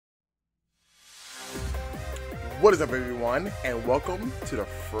What is up, everyone, and welcome to the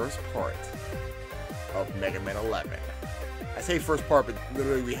first part of Mega Man 11. I say first part, but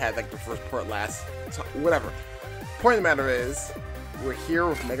literally we had like the first part last time, whatever. Point of the matter is, we're here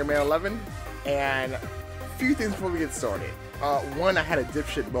with Mega Man 11, and a few things before we get started. One, I had a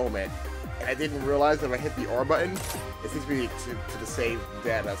dipshit moment, and I didn't realize if I hit the R button, it takes me to the save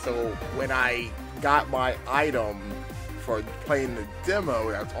data. So when I got my item for playing the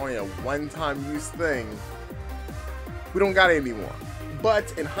demo, that's only a one-time use thing. We don't got it anymore.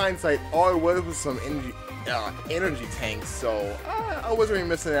 But in hindsight, all it was some energy tanks, so I wasn't really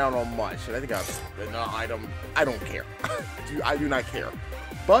missing out on much. And I think another item, I don't care. I do not care.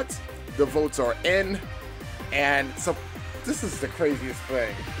 But the votes are in, and so this is the craziest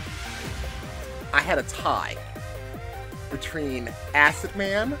thing. I had a tie between Acid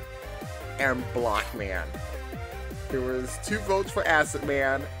Man and Block Man. There was 2 votes for Acid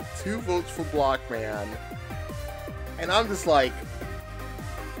Man, 2 votes for Block Man. And I'm just like,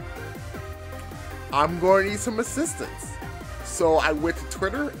 I'm going to need some assistance. So I went to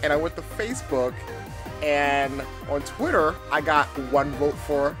Twitter and I went to Facebook, and on Twitter I got 1 vote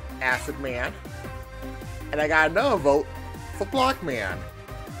for Acid Man and I got another vote for Block Man.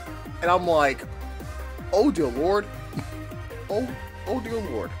 And I'm like, oh dear Lord. oh dear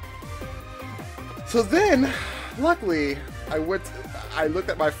Lord. So then, luckily, I looked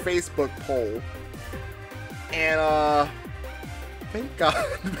at my Facebook poll, and thank God,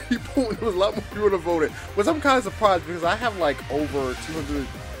 there was a lot more people that voted. Which I'm kind of surprised, because I have like over 200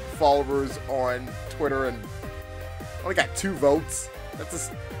 followers on Twitter and I only got 2 votes. That's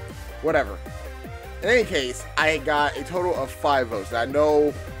just whatever. In any case, I got a total of 5 votes. I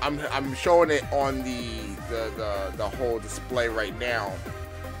know I'm showing it on the whole display right now,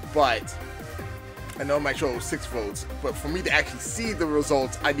 but I know it might show 6 votes. But for me to actually see the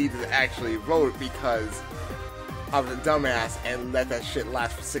results, I needed to actually vote, because I was a dumbass and let that shit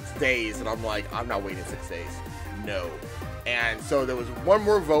last for 6 days, and I'm like, I'm not waiting 6 days. No. And so there was 1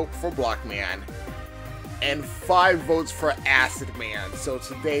 more vote for Block Man and 5 votes for Acid Man. So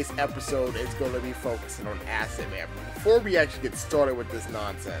today's episode is going to be focusing on Acid Man. But before we actually get started with this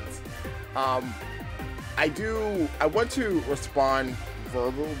nonsense, I want to respond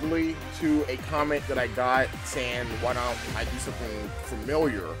verbally to a comment that I got saying, why don't I do something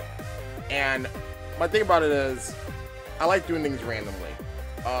familiar? And my thing about it is, I like doing things randomly.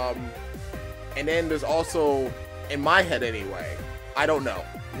 And then there's also, in my head anyway, I don't know.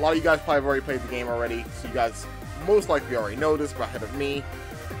 A lot of you guys probably have already played the game already, so you guys most likely already know this, but ahead of me,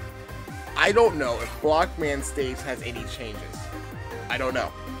 I don't know if Block Man stage has any changes. I don't know.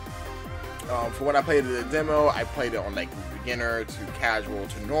 For when I played the demo, I played it on like beginner to casual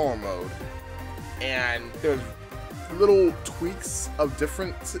to normal mode, and there's little tweaks of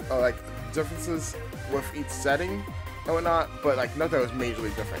differences with each setting and whatnot, but like nothing was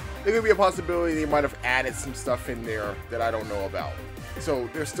majorly different. There could be a possibility they might have added some stuff in there that I don't know about. So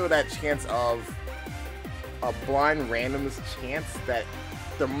there's still that chance of a blind randomness chance that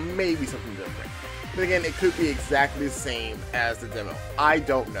there may be something different. But again, it could be exactly the same as the demo. I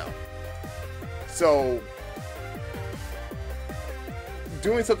don't know. So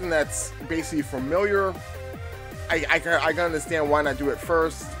doing something that's basically familiar, I can understand why not do it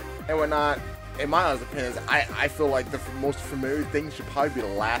first and whatnot. In my honest opinion, I feel like the most familiar thing should probably be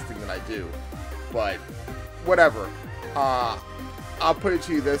the last thing that I do. But whatever. I'll put it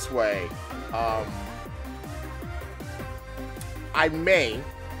to you this way. I may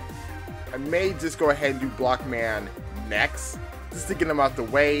just go ahead and do Block Man next, just to get them out the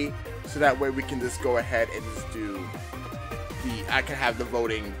way, so that way we can just go ahead and just do I can have the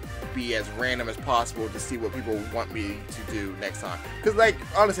voting be as random as possible to see what people want me to do next time. Because, like,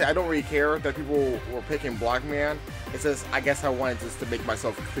 honestly, I don't really care that people were picking Block Man. It's just, I guess I wanted just to make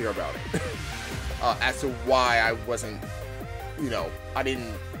myself clear about it. As to why I wasn't, I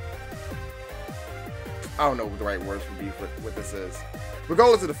don't know what the right words would be for what this is.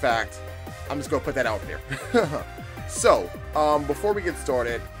 Regardless of the fact, I'm just going to put that out there. So, before we get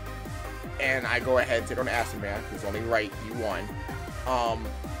started, and I go ahead and take on Acid Man, because only right, you won.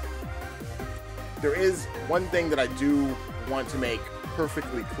 There is one thing that I do want to make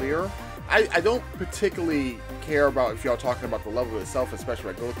perfectly clear. I don't particularly care about if y'all talking about the level itself, especially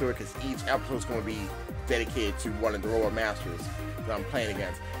when I go through it, because each episode is going to be dedicated to one of the Roller Masters that I'm playing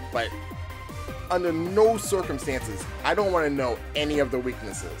against. But under no circumstances, I don't want to know any of the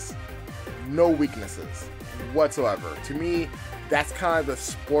weaknesses. No weaknesses whatsoever. To me, that's kind of the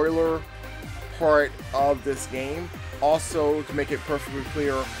spoiler part of this game. Also, to make it perfectly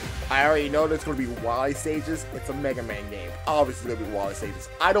clear, I already know there's going to be Wily stages. It's a Mega Man game. Obviously, there'll be Wily stages.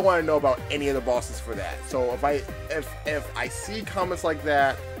 I don't want to know about any of the bosses for that. So if I see comments like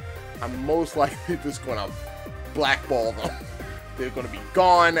that, I'm most likely just going to blackball them. They're going to be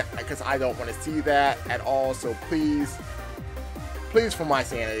gone because I don't want to see that at all. So please, for my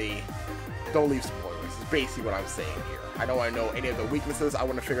sanity, don't leave spoilers. Is basically what I'm saying here. I don't want to know any of the weaknesses. I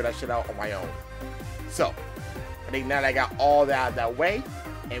want to figure that shit out on my own. So, I think now that I got all that out of that way,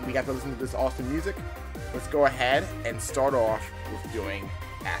 and we got to listen to this awesome music, let's go ahead and start off with doing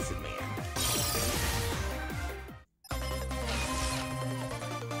Acid Man.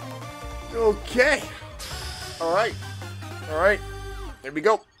 Okay. Alright. There we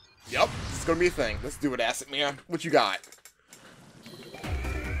go. Yep, this is gonna be a thing. Let's do it, Acid Man. What you got?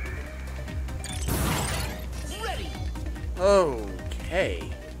 Ready.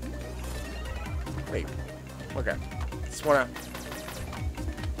 Okay. Wait. Okay. Just wanna...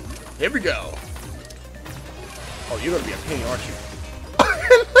 Here we go. Oh, you're gonna be a pain, aren't you?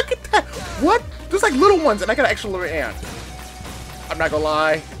 Look at that! What? There's like little ones, and I got an extra little ant. I'm not gonna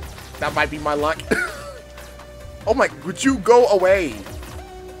lie. That might be my luck. Oh my... Would you go away?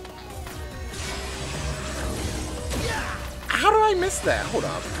 How did I miss that? Hold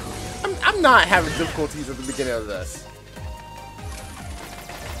up. I'm not having difficulties at the beginning of this.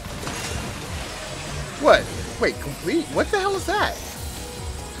 What? Wait, complete? What the hell is that?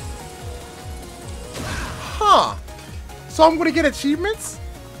 Huh. So I'm gonna get achievements?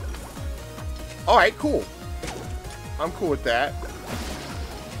 Alright, cool. I'm cool with that.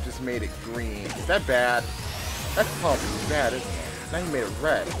 Just made it green. Is that bad? That's probably bad, isn't it? Now you made it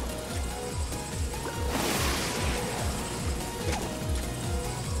red.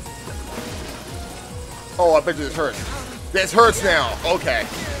 Oh, I bet you this hurts. This hurts now. Okay.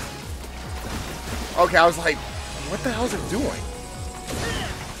 Okay, I was like, what the hell is it doing?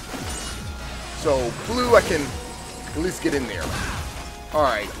 So, blue, I can at least get in there.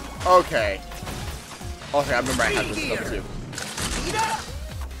 Alright. Okay. Okay, I remember I had this stuff too.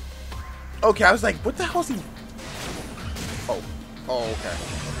 Okay, I was like, what the hell is he... Oh. Oh, okay.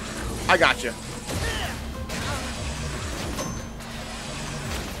 I got you.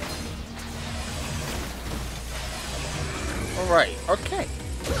 Alright, okay.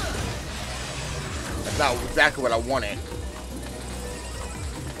 That's not exactly what I wanted.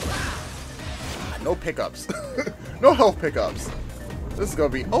 No pickups. No health pickups. This is gonna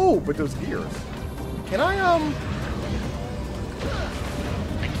be... Oh, but there's gears. Can I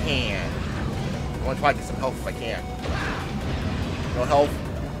can. I want to try to get some health if I can. No health.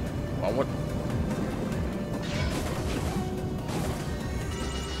 I want...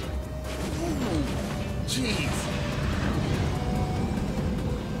 Ooh, jeez.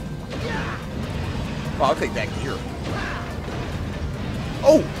 Oh, I'll take that gear.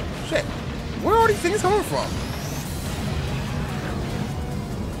 Oh, shit. Where are all these things coming from?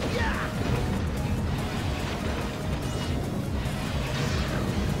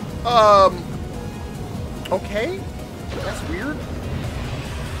 Okay. That's weird.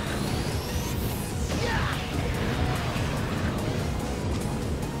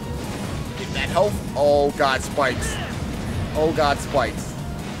 Get that health. Oh, God, spikes. Oh, God, spikes.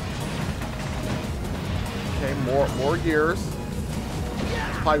 Okay, more gears.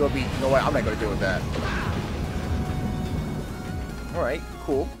 It's probably gonna be... You know what? I'm not gonna deal with that. Alright,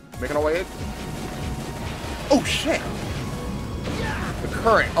 cool. Making our way in. Oh, shit! The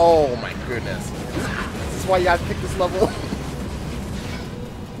current. Oh, my goodness. This is why you gotta pick this level.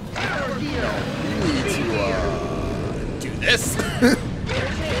 No, you need to, do this.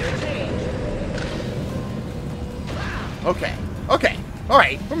 Okay. Okay.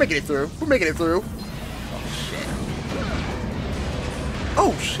 Alright. We're making it through. We're making it through. Oh, shit.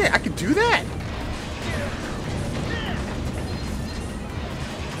 Oh, shit. I can do that?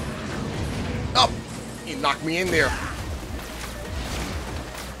 Oh! He knocked me in there.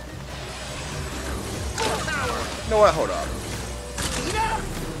 You know what? Hold up.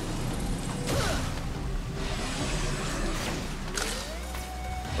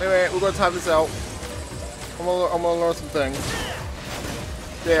 Wait. We're gonna time this out. I'm gonna learn some things.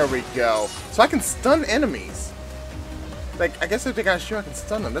 There we go. So I can stun enemies. Like, I guess if they got a shield, I can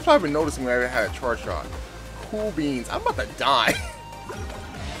stun them. That's why I've been noticing when I had a charge shot. Cool beans. I'm about to die.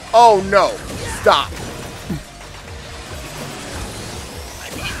 Oh no! Stop.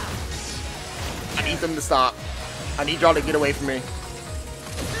 I need them to stop. I need y'all to get away from me.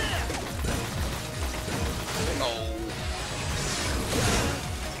 No.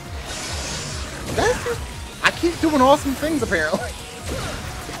 That's just... I keep doing awesome things, apparently.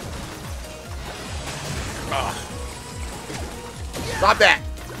 Drop that.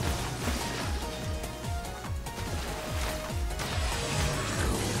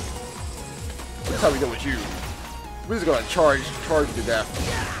 That's how we go with you. We're just gonna charge you to death.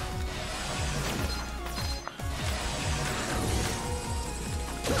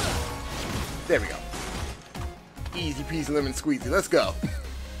 There we go. Easy peasy lemon squeezy. Let's go.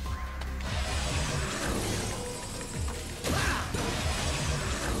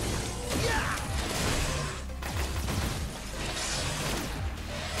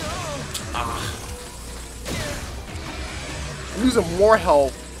 I'm losing more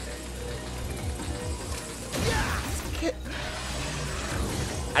health.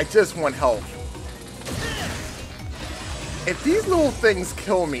 I just want health. If these little things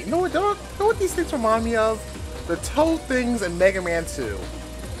kill me, know what these things remind me of? The Toad things in Mega Man 2.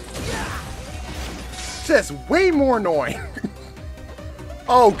 Just way more annoying.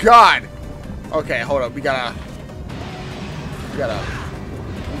 Oh god. Okay, hold up. We gotta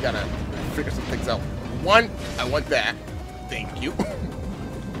figure some things out. One, I want that. Thank you.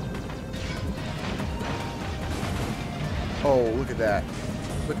 Oh, look at that.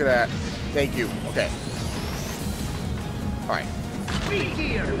 Look at that. Thank you. Okay. Alright.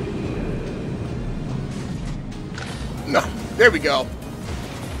 No. There we go.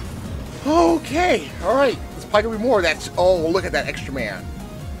 Okay. Alright. There's probably gonna be more of that. Oh, look at that extra man.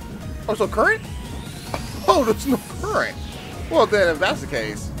 Oh, so current? Oh, there's no current. Well, then, if that's the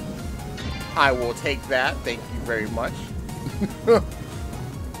case, I will take that. Thank you very much.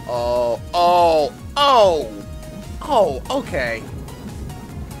 Oh, okay.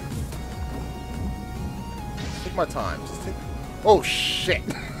 Take my time. Just take... Oh, shit.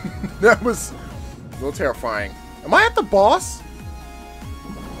 That was a little terrifying. Am I at the boss?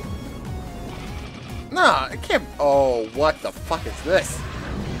 Nah, it can't... Oh, what the fuck is this?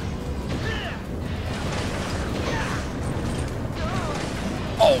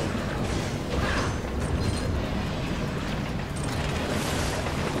 Oh.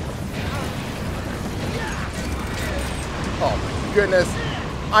 Oh my goodness.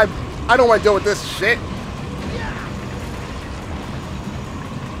 I don't want to deal with this shit.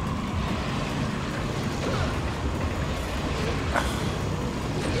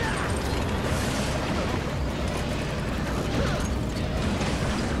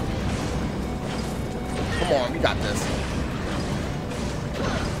 Come on, we got this.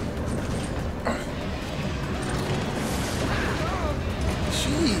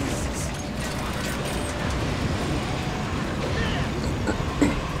 Jesus.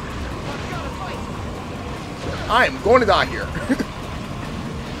 I am going to die here.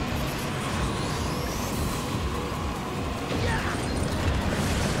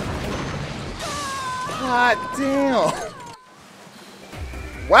 God damn.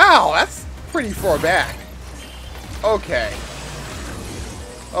 Wow, that's pretty far back. Okay.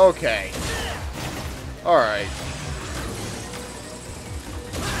 Okay. Alright.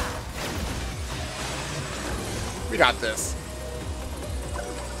 We got this.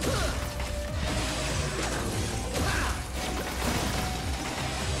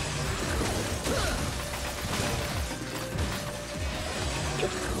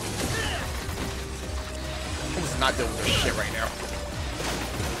 I'm just not dealing with this shit right now.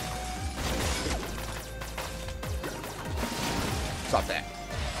 Stop that.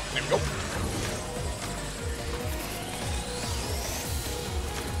 There we go.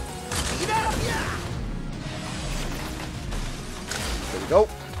 There we go.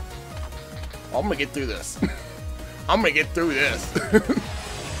 I'm gonna get through this. I'm gonna get through this.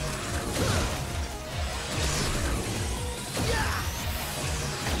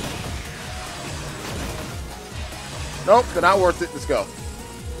 Nope, they're not worth it. Let's go.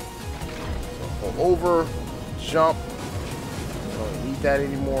 So, go over, jump. Don't need that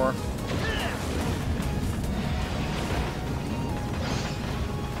anymore.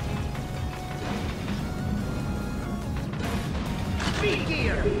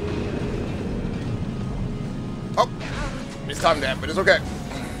 Oh, missed time that, but it's okay.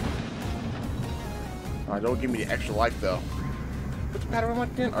 Alright, don't give me the extra life though. What's the pattern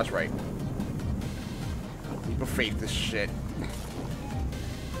like again? Oh, that's right. Leap of faith, this shit.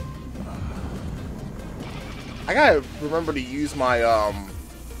 I gotta remember to use my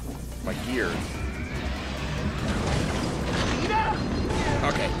my gears.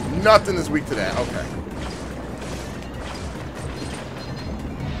 Okay, nothing is weak to that. Okay.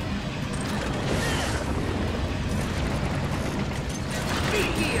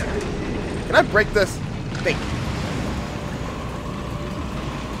 Can I break this? Thank you.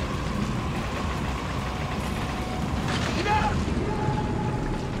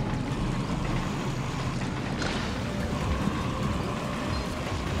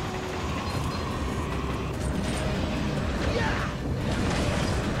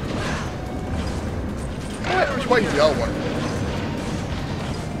 quite the other one.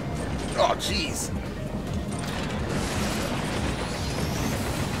 Oh, jeez.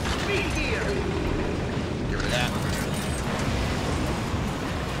 Get rid of that.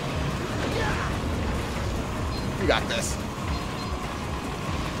 You got this.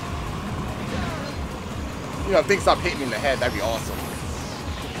 You know, if things stop hitting me in the head, that'd be awesome.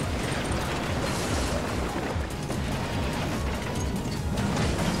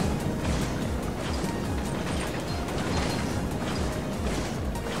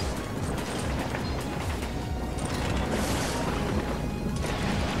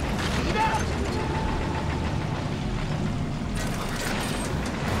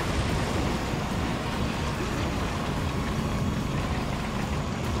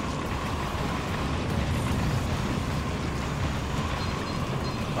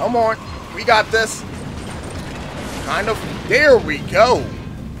 Come on, we got this. Kind of. There we go.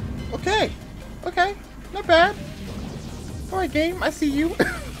 Okay, okay, not bad. All right, game, I see you.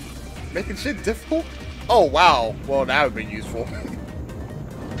 Making shit difficult. Oh wow, well that would be useful.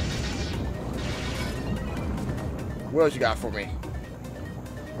 What else you got for me?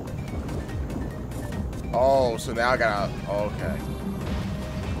 Oh, so now I gotta. Okay.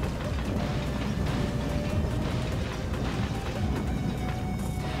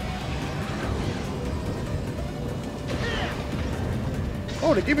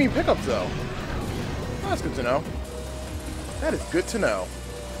 Oh, they give me pickups, though. Oh, that's good to know. That is good to know.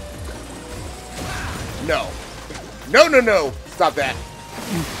 No. No, no, no! Stop that.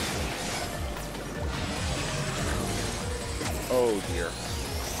 Oh, dear.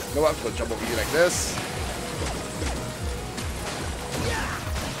 You know what? I'm going to jump over you like this.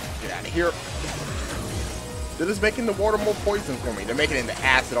 Get out of here. They're just making the water more poison for me. They're making it into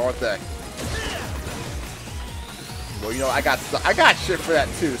acid, aren't they? Well, you know, I got shit for that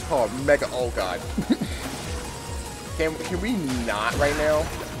too. It's called Mega. Oh God. Can we not right now?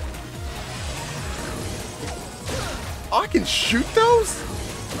 Oh, I can shoot those?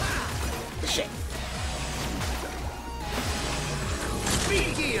 Shit.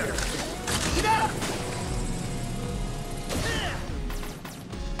 Speed gear.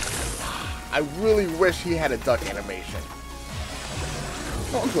 I really wish he had a duck animation.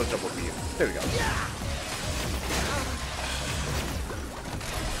 Oh, I'm gonna jump over you. There we go.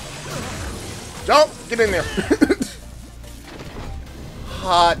 Jump! Get in there!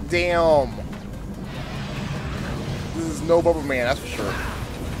 Hot damn! This is no Bubble Man, that's for sure.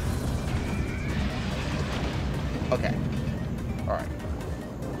 Okay. Alright.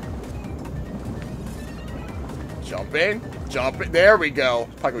 Jump in. Jump in. There we go.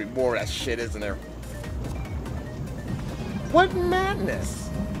 There's probably gonna be more of that shit, isn't there? What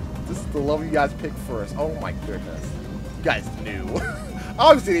madness! This is the level you guys picked first. Oh my goodness. You guys knew.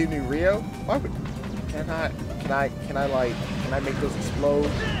 Obviously they knew Rio. Why would can I make those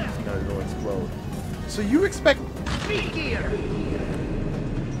explode? No, they don't explode. So you expect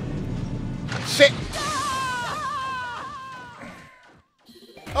shit.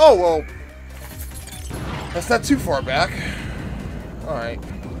 Oh well. That's not too far back. Alright.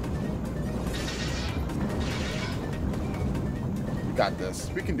 We got this.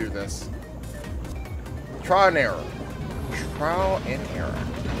 We can do this. Trial and error. Trial and error.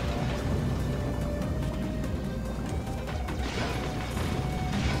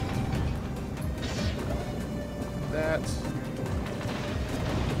 That.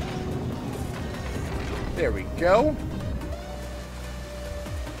 There we go.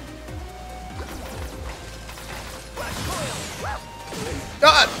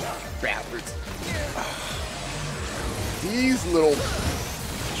 God! Bastards. These little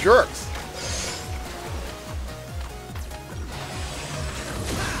jerks.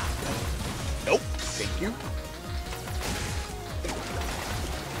 Nope. Thank you.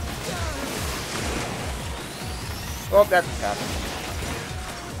 Oh, that just happened.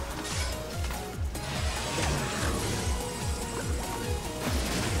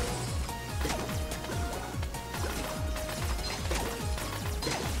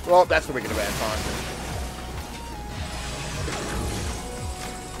 Well, that's gonna make it a bad time.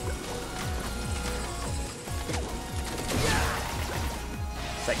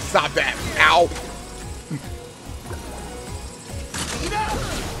 It's like, stop that! Ow!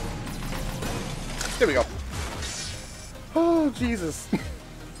 There we go. Oh, Jesus.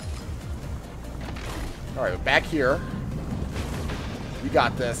 Alright, we're back here. We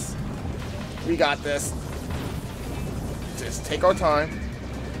got this. We got this. Just take our time.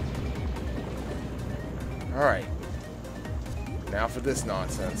 Alright. Now for this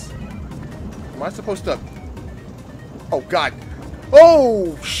nonsense. Am I supposed to... Oh, God.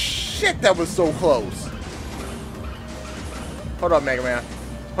 Oh, shit, that was so close. Hold up, Mega Man.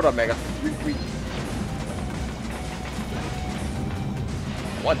 Hold up, Mega. We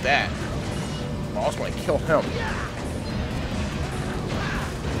want that. I also want to kill him.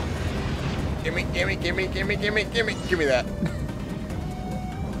 Gimme that.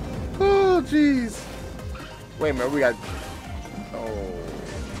 Oh, jeez. Wait a minute, we got...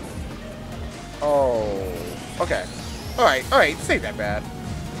 Oh. Okay. Alright, this ain't that bad.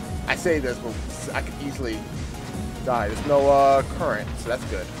 I say this, but I could easily die. There's no current, so that's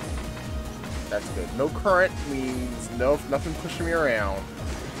good. That's good. No current means nothing pushing me around.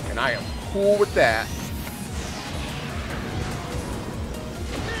 And I am cool with that.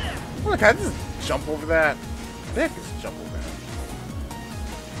 Look, can I just jump over that? I think I can just jump over that.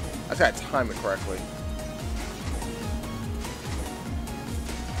 I just gotta time it correctly.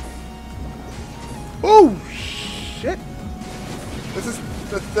 Oh shit! This.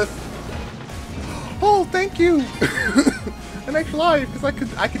 Oh, thank you. An extra life,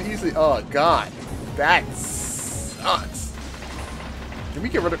 because I could easily. Oh god, that sucks. Can we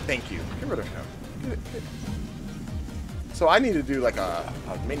get rid of? Thank you. Get rid of him. Get it. So I need to do like a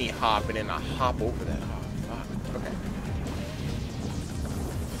mini hop and then a hop over that hop. Fuck. Okay.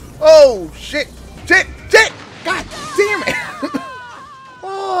 Oh shit! Shit! God damn it!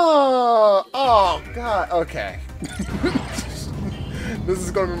 Oh god. Okay. This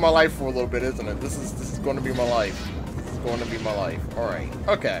is going to be my life for a little bit, isn't it? This is going to be my life. This is going to be my life. All right.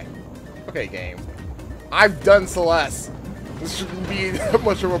 Okay. Okay, game. I've done Celeste. This shouldn't be that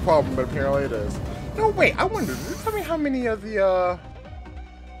much of a problem, but apparently it is. No, wait. I wonder. Did it tell me how many of the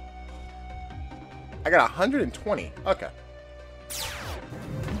I got 120. Okay.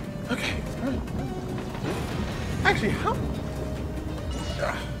 Okay. Actually, how?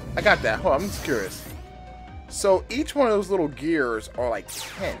 I got that. Hold on, I'm just curious. So each one of those little gears are like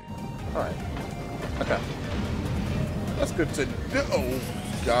 10. Alright. Okay. That's good to know. Oh,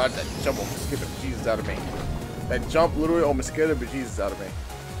 God, that jump almost scared the bejesus out of me. That jump literally almost scared the bejesus out of me.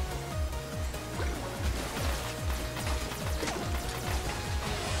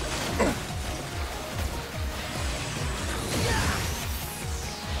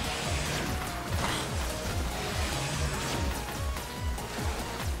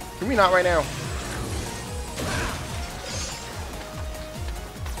 Can we not right now?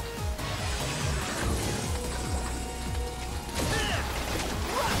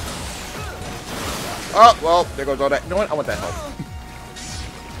 Oh, well, there goes all that. You know what? I want that help.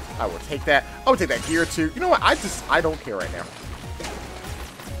 I will take that. I will take that gear too. You know what? I don't care right now.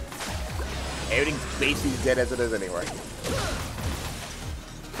 Everything's basically dead as it is anyway.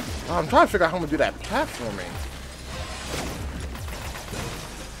 I'm trying to figure out how I'm gonna do that platforming.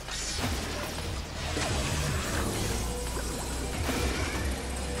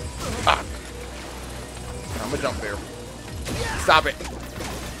 Ah. I'm gonna jump there. Stop it.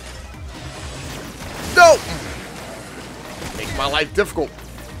 No! Make my life difficult.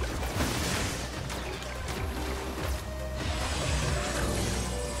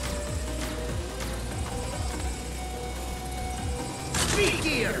 Speed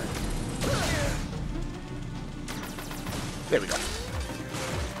gear. There we go.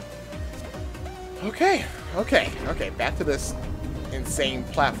 Okay. Back to this insane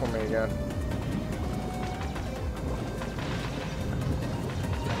platforming again.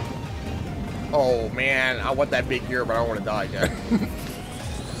 Oh man, I want that big gear, but I don't want to die again. You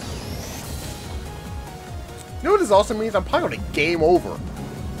know what this also means? I'm probably going to game over.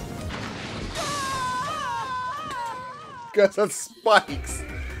 Because of spikes.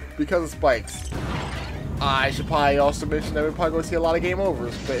 Because of spikes. I should probably also mention that we're probably going to see a lot of game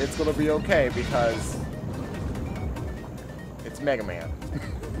overs, but it's going to be okay because it's Mega Man.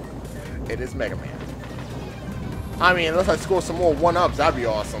 It is Mega Man. I mean, unless I score some more 1-ups, that'd be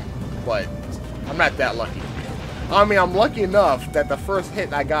awesome. But I'm not that lucky. I mean, I'm lucky enough that the first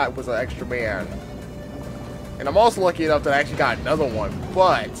hit I got was an extra man. And I'm also lucky enough that I actually got another one.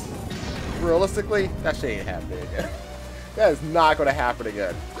 But, realistically, that shit ain't happening again. That is not going to happen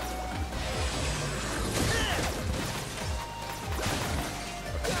again.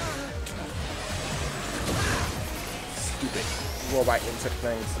 Stupid robot insect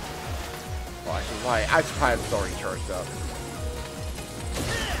things. Oh, I should probably have already charged up.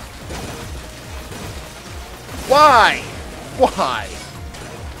 Why? Why?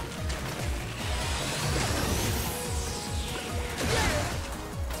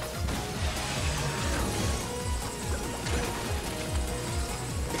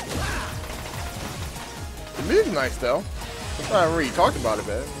 The music's nice though. I haven't really talked about it,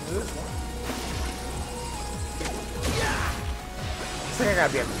 but it is fun. I think I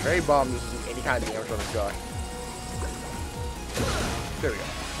gotta be at the very bottom just to do any kind of damage on this guy. There we go.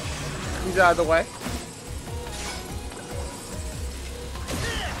 He's out of the way.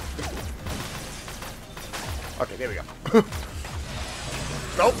 Okay, there we go.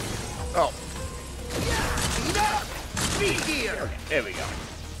 Nope. Oh. Okay, there we go.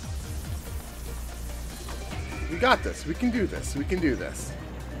 We got this. We can do this. We can do this.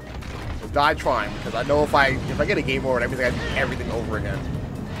 We'll die trying, because I know if I get a game over, that means I gotta do everything over again.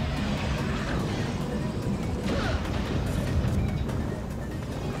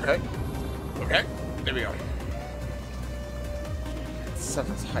 Okay. Okay. There we go. It's such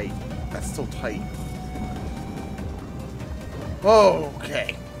a tight. That's so tight.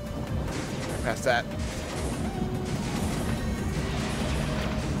 Okay. Past that.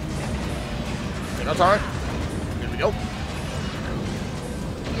 Take our time. There we go.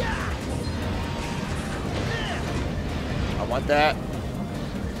 I want that.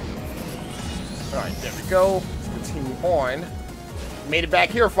 Alright, there we go. Let's continue on. Made it back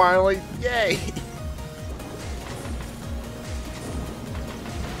here finally. Yay!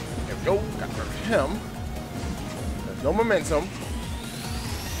 There we go. Got rid of him. There's no momentum.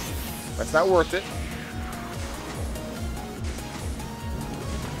 That's not worth it.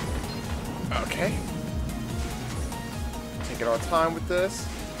 Okay. Taking our time with this.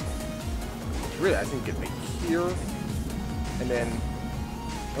 Really, I think get me here. And then...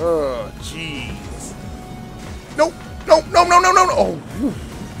 Oh, jeez. Nope! No, no, no, no, no, no! Oh,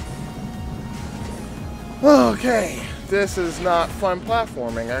 whew. Okay. This is not fun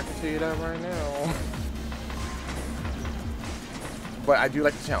platforming, I can tell you that right now. But I do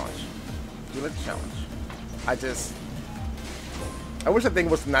like the challenge. I do like the challenge. I wish the thing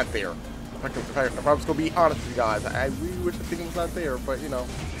was not there. If I was going to be honest with you guys, I really wish the thing was not there, but you know.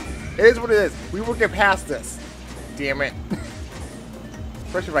 It is what it is. We will get past this. Damn it.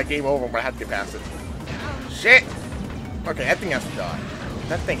 Especially if I game over, I'm going to have to get past it. Shit! Okay, that thing has to die.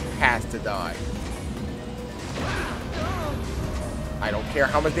 That thing has to die. I don't care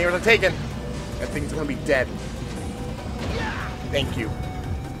how much damage I'm taking. That thing's going to be dead. Thank you.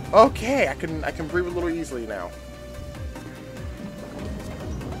 Okay, I can breathe a little easily now.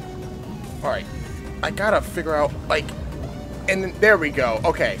 Alright. I gotta figure out, like... And then, there we go.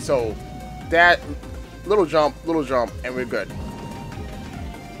 Okay, so... That... little jump, and we're good.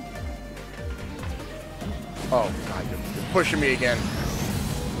 Oh, God, you're pushing me again.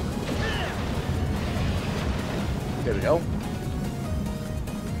 There we go.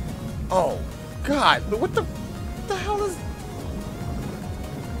 Oh, God, what the hell is...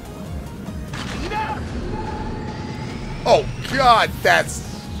 Oh, God, that's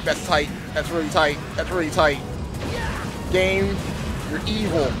tight. That's really tight. That's really tight. Game, you're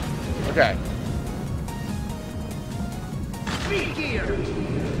evil. Okay.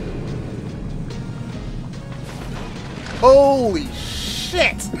 Holy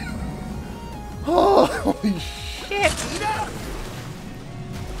shit! Holy shit!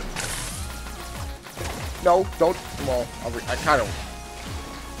 No, don't. Well, I kind of.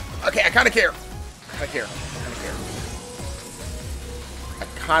 Okay, I kind of care. I care. I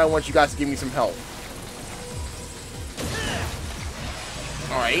kind of want you guys to give me some help.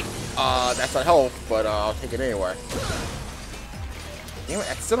 Alright. That's not health, but I'll take it anyway. Damn it,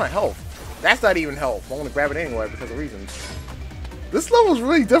 that's still not health. That's not even health. I'm gonna grab it anyway because of reasons. This level is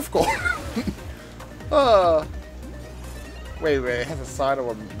really difficult. Wait, it has a sign of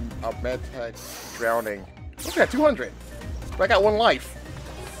a medtech drowning. Look at that, 200. But I got 1 life.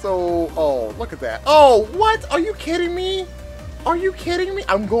 So, oh, look at that. Oh, what? Are you kidding me? Are you kidding me?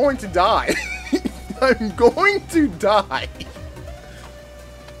 I'm going to die. I'm going to die.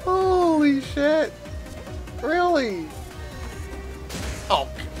 Holy shit. Really? Oh.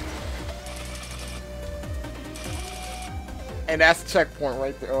 And that's the checkpoint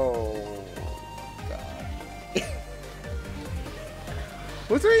right there. Oh, God.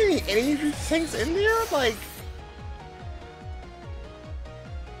 Was there any things in there? Like...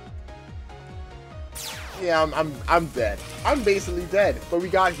 Yeah, I'm dead. I'm basically dead, but we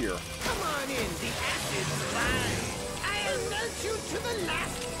got here. Come on in, the acid's line. I'll melt you to the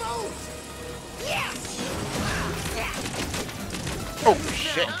last boat. Yes. Oh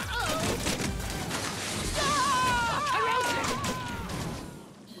shit!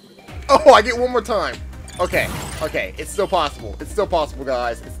 Oh, I get 1 more time. Okay, okay, it's still possible. It's still possible,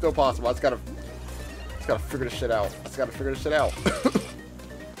 guys. It's still possible. I just gotta figure this shit out. Ruined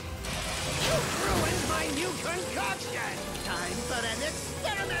my new concoction. Time for an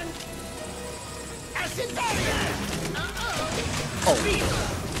experiment. Acid barrier. Oh.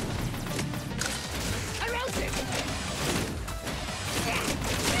 Corrosive.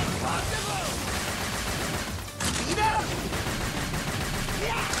 Impossible.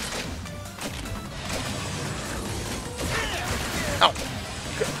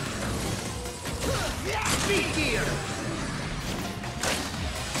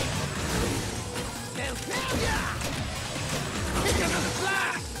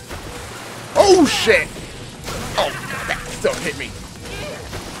 shit! Oh, that still hit me.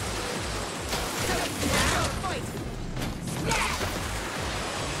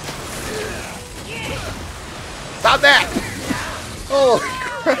 Stop that! Holy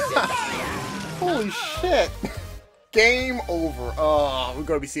crap! Holy shit! Game over. Oh, we're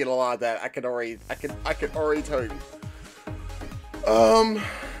gonna be seeing a lot of that. I can already tell you.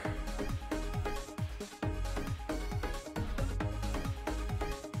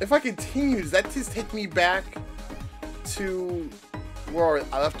 If I continue, does that just take me back to where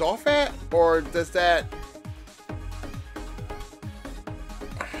I left off at? Or does that...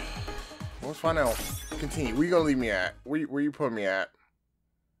 Let's find out. Continue. Where you gonna leave me at? Where you putting me at?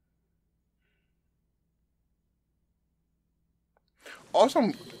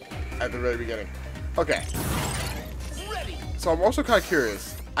 Also, at the very beginning. Okay. So I'm also kind of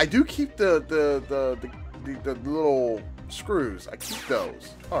curious. I do keep the little screws. I keep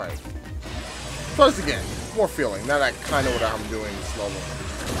those. All right. Try this again. More feeling. Now that I kind of know what I'm doing this level.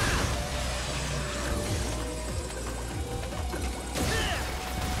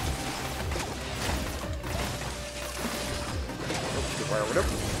 Right over there.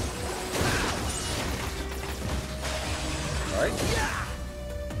 All right.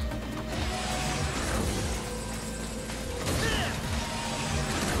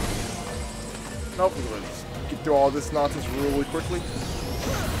 Nope, we're gonna just get through all this nonsense really quickly.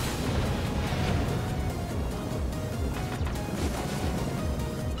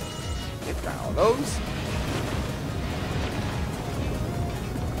 Get down all those.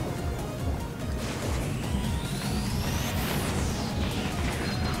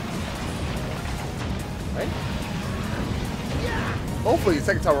 Right. Hopefully the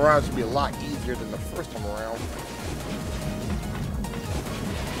second time around should be a lot easier than the first time around.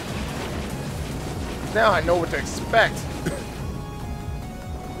 Now I know what to expect.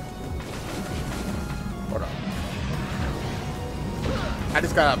 Hold on. I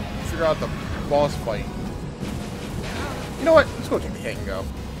just gotta figure out the boss fight. You know what? Let's go take the hit and go.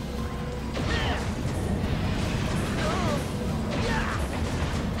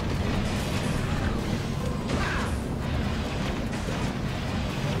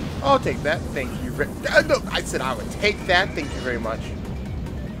 I'll take that. Thank you very much. No, I said I would take that. Thank you very much.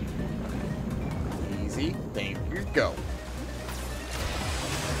 Easy. There you go.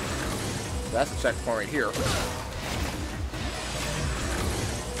 That's a checkpoint right here.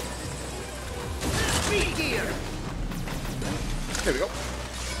 Speed gear. There we go.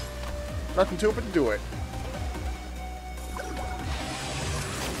 Nothing to it but to do it.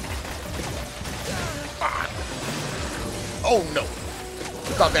 Ah. Oh no.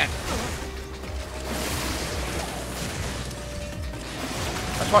 Stop that.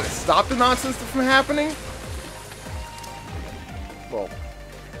 I'm trying to stop the nonsense from happening. Well,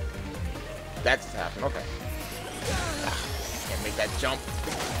 that just happened. Okay. Can't make that jump.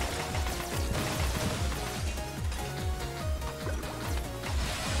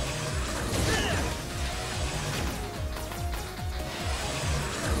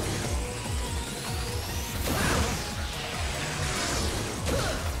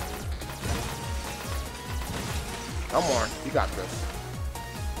 Come on, you got this.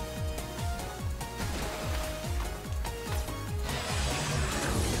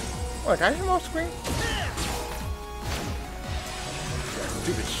 What, can I hit him off screen? That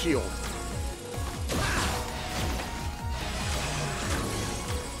stupid shield.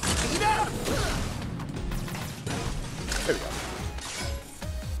 There we go.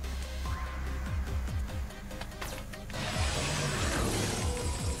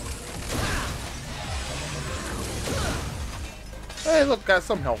 Hey, look, got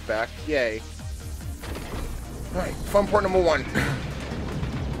some health back. Yay. Alright, fun part number 1.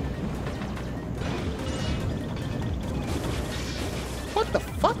 What the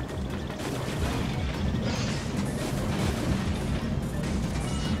fuck?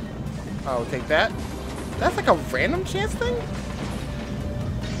 Oh, take that. That's like a random chance thing?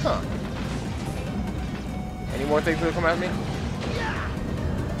 Huh. Any more things that come at me?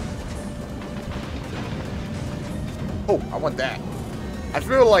 Oh, I want that. I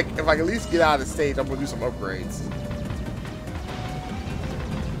feel like if I can at least get out of the stage, I'm gonna do some upgrades.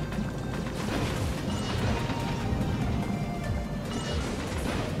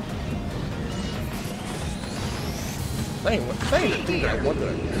 That ain't the thing that I want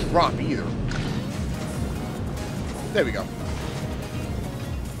to drop either. There we go.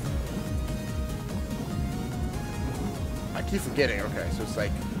 I keep forgetting. Okay, so it's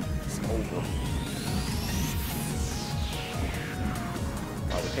like it's over.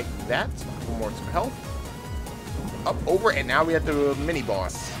 I will take that. One more health. Up, over, and now we have the mini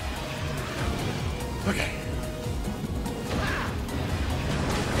boss. Okay.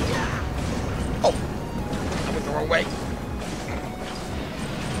 Oh! I went the wrong way.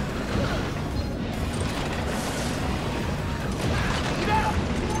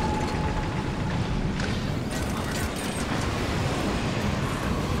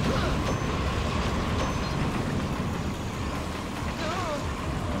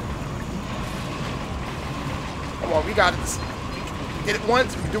 Come on, we got this. We did it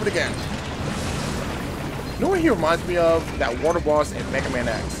once, we can do it again. You know what he reminds me of? That water boss in Mega Man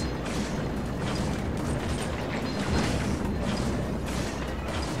X.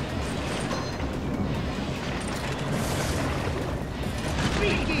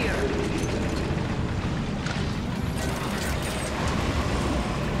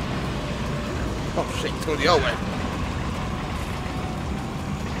 Oh shit, let's go the other way.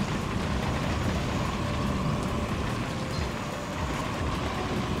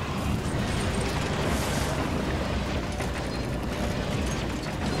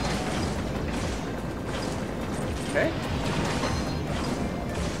 Okay.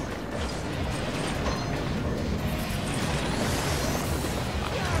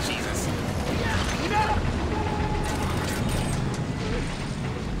 Jesus.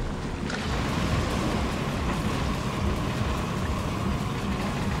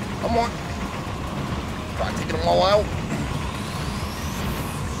 Come on. Try taking them all out.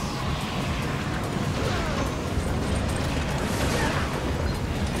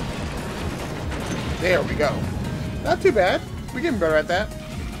 There we go. Not too bad. We're getting better at that.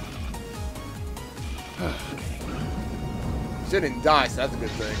 She didn't die, so that's a good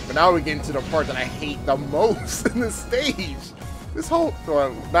thing. But now we're getting to the part that I hate the most in the stage. This whole...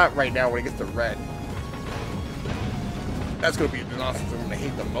 Well, not right now when it gets to red. That's going to be the nonsense I'm going to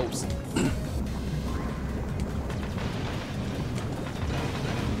hate the most.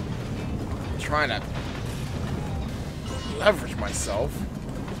 Trying to leverage myself.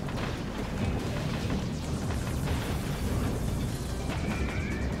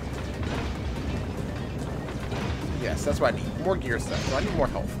 Yes, that's what I need. More gear stuff. So I need more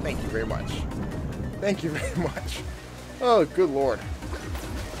health. Thank you very much. Thank you very much. Oh, good lord.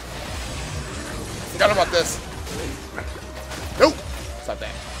 Forgot about this. Nope. Stop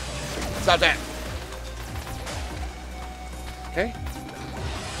that. Stop that. Okay.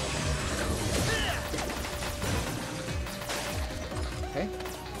 Okay.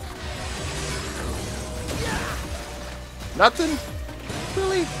 Nothing?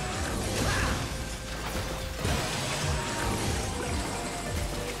 Really?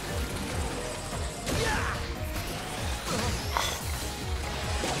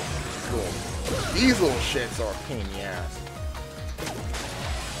 These little shits are a pain in the ass.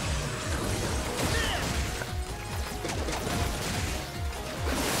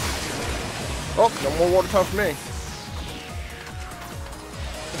 Oh, no more water tough for me.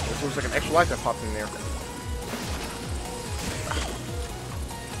 This looks like an extra life that popped in there.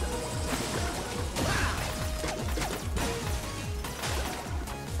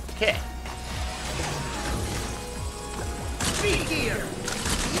 Okay. Speed gear.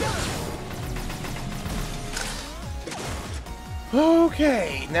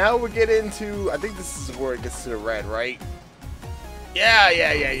 Okay, now we get into, I think this is where it gets to the red, right? Yeah.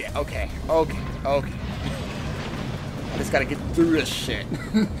 Okay. I just gotta get through this shit.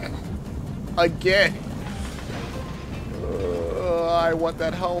 Again. I want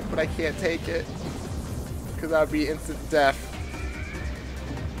that health, but I can't take it. Because that'd be instant death.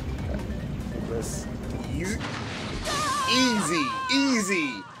 Okay. This easy.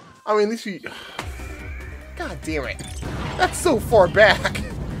 Easy. I mean, at least we... God damn it. That's so far back.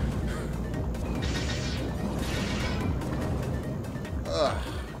 Ugh,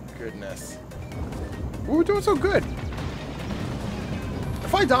 goodness. We were doing so good.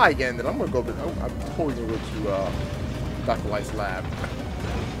 If I die again, then I'm gonna go. I'm totally gonna go to Dr. Light's lab.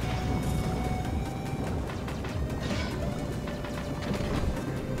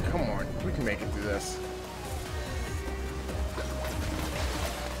 Come on, we can make it through this.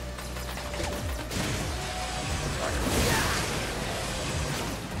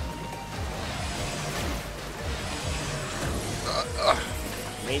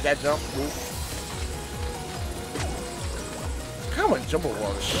 Made that jump. Ooh. Kind of want to jump over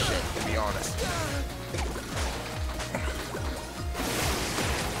all this shit, to be honest.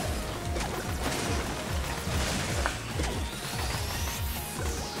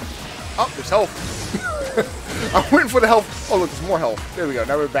 Oh, there's health. I'm waiting for the health. Oh, look, there's more health. There we go.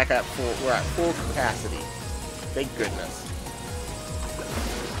 Now we're back at full. We're at full capacity. Thank goodness.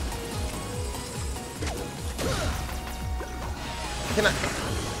 Can I?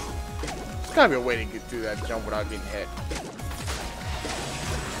 There's gotta be a way to get through that jump without getting hit.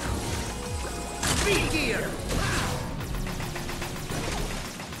 Speed gear.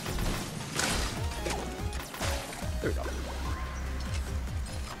 There we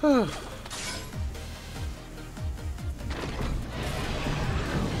go.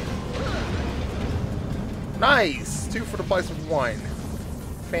 Nice! 2 for the price of 1.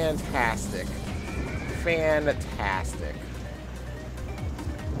 Fantastic. Fantastic.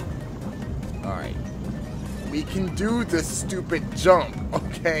 Alright. We can do this stupid jump,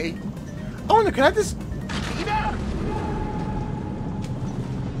 okay? Oh, no, can I just...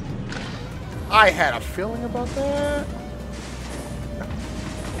 I had a feeling about that.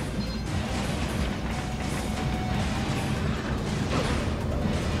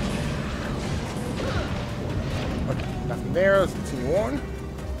 Okay, nothing there. Let's continue on.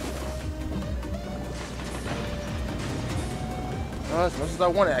 As much as I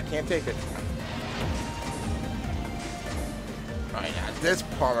want it, I can't take it. Alright, now this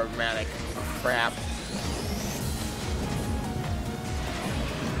problematic crap.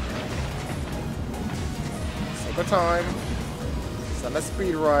 Take our time. It's not a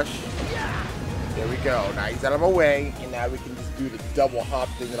speed rush. There we go. Now he's out of my way, and now we can just do the double hop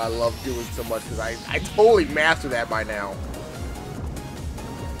thing that I love doing so much because I totally mastered that by now.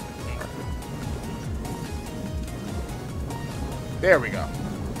 There we go.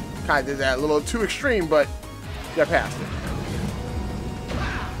 Kind of did that a little too extreme, but got past it.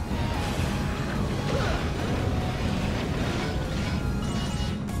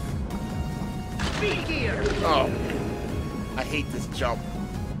 Oh, I hate this jump.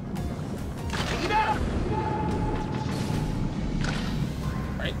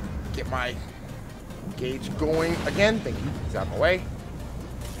 Alright, get my gauge going again. Thank you. He's out of my way.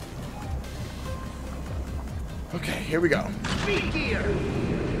 Okay, here we go.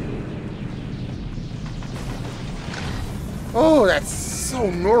 Oh, that's so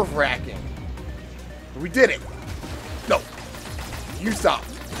nerve-wracking. We did it. No. You stop.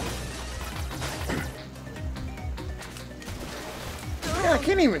 Yeah, I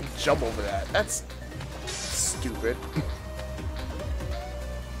can't even jump over that. That's stupid.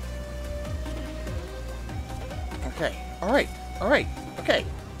 Okay. Alright. Alright. Okay.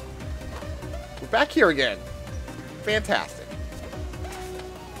 We're back here again. Fantastic.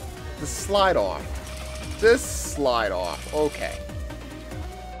 The slide off. This slide off. Okay.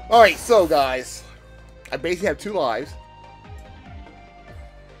 Alright, so guys. I basically have 2 lives.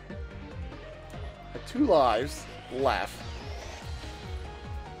 I have 2 lives left.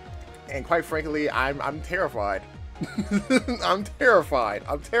 And quite frankly, I'm terrified. I'm terrified.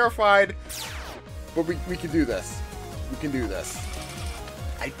 I'm terrified. But we can do this. We can do this.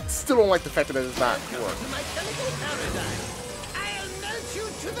 I still don't like the fact that it does not work. My chemical paradise. I'll melt you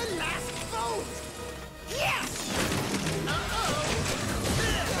to the last vote. Yes.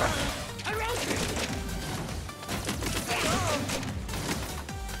 Around it.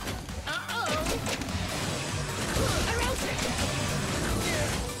 Around it.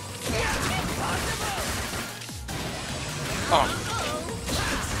 Oh.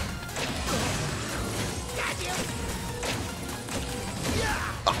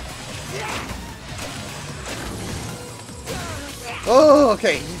 Oh,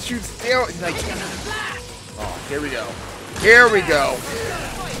 okay. He shoots down. Like, oh, here we go. Here we go.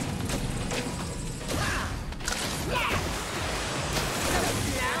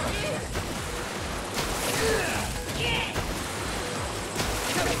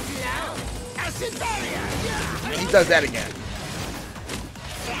 And he does that again.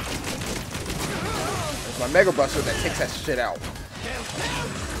 There's my Mega Buster that takes that shit out.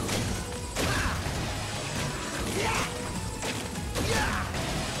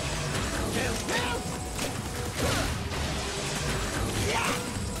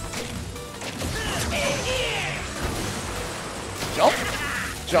 Jump?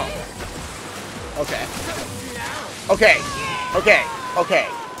 Jump. Okay. Okay. Okay. Okay.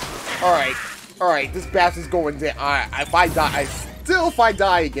 Alright. Alright. This bastard's going down. Alright. If I die, if I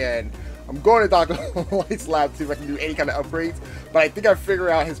die again, I'm going to Dr. Light's lab to see if I can do any kind of upgrades. But I think I figured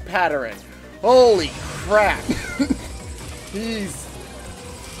out his pattern. Holy crap. He's...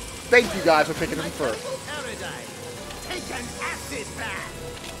 Thank you guys for picking him first. Take an acid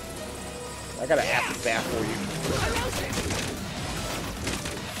bath. I got an acid bath for you.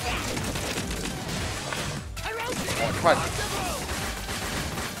 Oh, crud.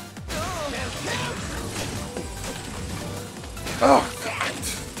 Oh, God.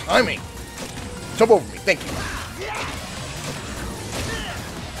 Timing. Jump over me. Thank you.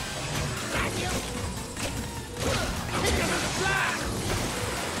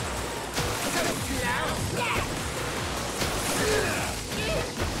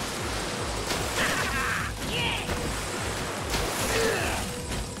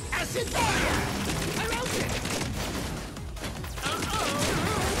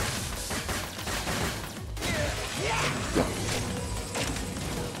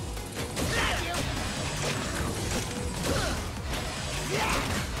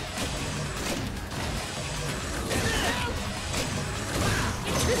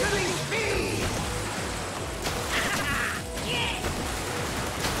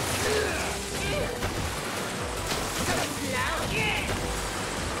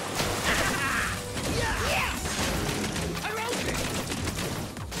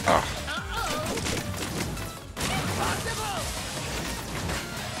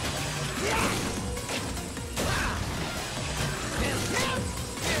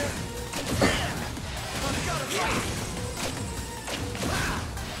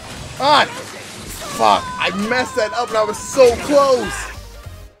 Ah, fuck! I messed that up and I was so close!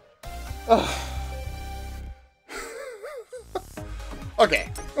 Ugh. Okay,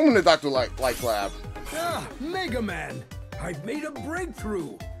 I'm in the Dr. Light lab. Ah, Mega Man! I've made a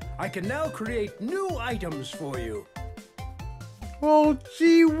breakthrough! I can now create new items for you. Well,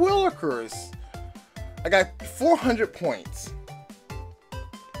 gee willikers. I got 400 points.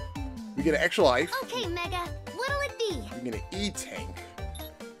 We get an extra life. Okay, Mega. What'll it be? We get an E-tank.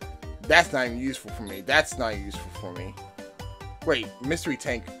 That's not even useful for me. That's not useful for me. Wait, mystery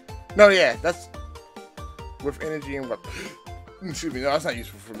tank. No, yeah, that's with energy and what? Excuse me, no, that's not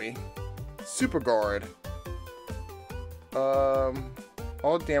useful for me. Super guard.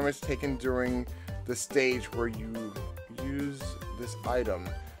 All damage taken during the stage where you use this item.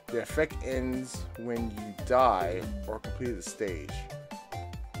 The effect ends when you die or complete the stage.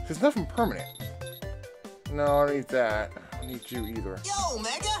 There's nothing permanent. No, I don't need that. I don't need you either. Yo,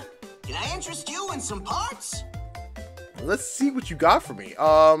 Mega! Can I interest you in some parts? Let's see what you got for me.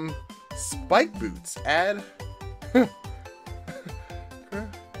 Spike boots. Add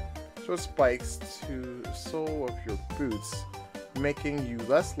show spikes to the sole of your boots, making you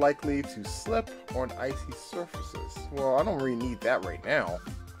less likely to slip on icy surfaces. Well, I don't really need that right now.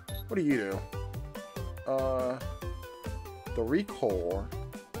 What do you do? The recoil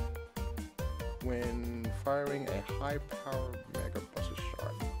when firing a high-powered Mega Buster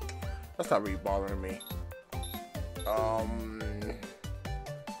shot. That's not really bothering me.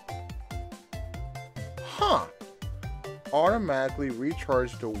 Huh. Automatically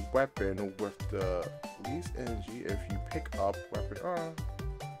recharge the weapon with the least energy if you pick up weapon.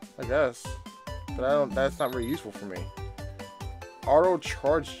 I guess. But that's not very useful for me. Auto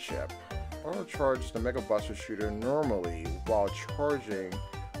charge chip. Auto charge the Mega Buster shooter normally while charging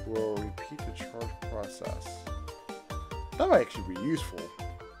will repeat the charge process. That might actually be useful.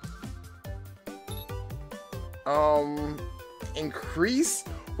 Increase?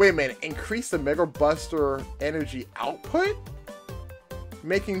 Wait a minute, increase the Mega Buster energy output?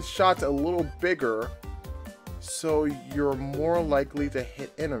 Making shots a little bigger so you're more likely to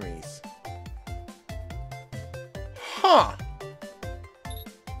hit enemies. Huh.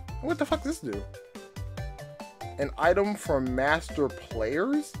 What the fuck does this do? An item for master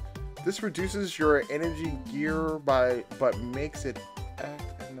players? This reduces your energy gear but makes it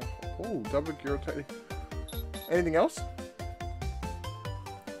act in the double gear type. Anything else?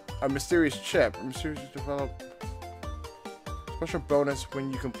 A mysterious chip. A mysterious develop special bonus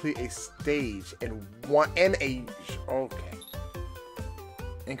when you complete a stage in an age. Okay.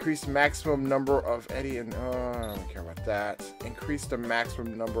 Increase maximum number of Eddie and I don't care about that. Increase the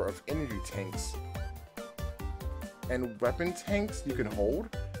maximum number of energy tanks and weapon tanks you can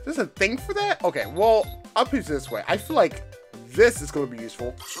hold. Is this a thing for that? Okay, well, I'll put it this way. I feel like this is going to be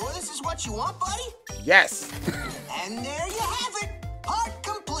useful. Sure this is what you want, buddy? Yes. And there you have it. Part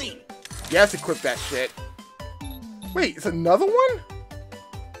complete. Yes, equip that shit. Wait, it's another one?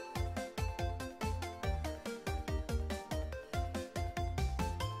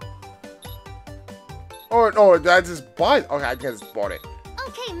 Or did I just buy it? Okay, I just bought it.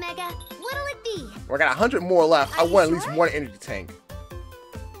 Okay, Mega. What'll it be? Well, I got 100 more left. I Are you want at least sure? one energy tank.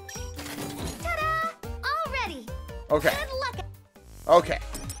 Ta-da! All ready. Okay. Good luck. Okay.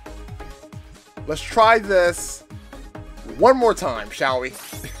 Let's try this one more time, shall we?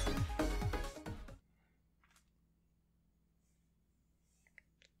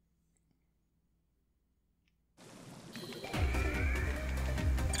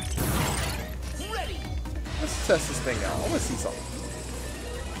 Let's test this thing out. I want to see something.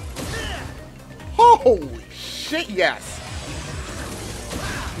 Holy shit, yes!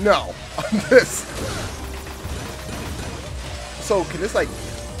 No. This. So, can this, like...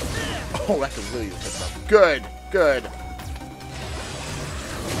 Oh, that could really use this up. Good, good.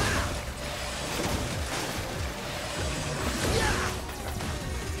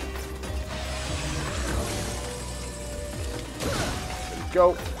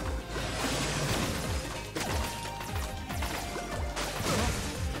 go.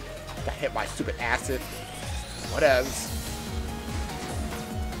 Got hit by stupid acid. Whatevs.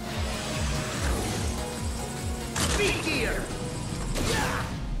 Speed gear.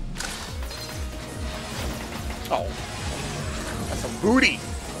 Oh. That's some booty.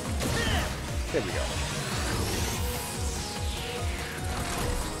 There we go.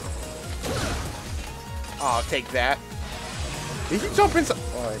 I'll take that. Did he jump inside?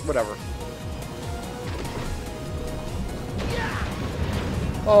 Alright, whatever.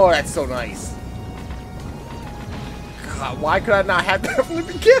 Oh, that's so nice. God, why could I not have that from the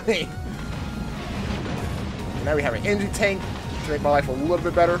beginning? Now we have an energy tank to make my life a little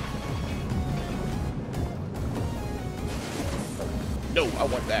bit better. No, I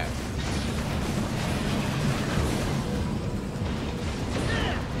want that.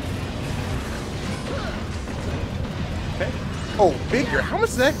 Okay. Oh, bigger. How much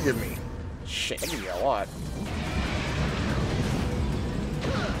does that give me? Shit, that gives me a lot.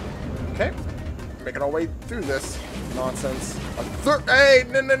 Okay. Making our way through this nonsense. Hey,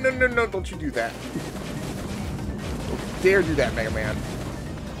 no, don't you do that. Don't dare do that, Mega Man.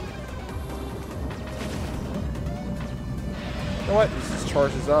 You know what? This just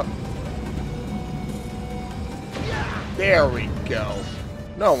charges up. There we go.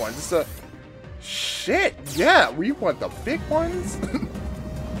 No one, just a... Shit, yeah, we want the big ones.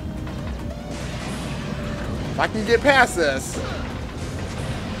 If I can get past this,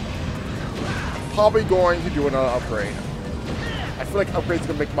 I'm probably going to do another upgrade. I feel like upgrades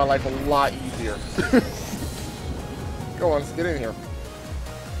gonna make my life a lot easier. Go on, let's get in here.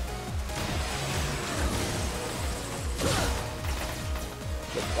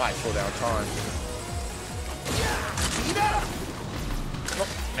 Why slow down time? Oh,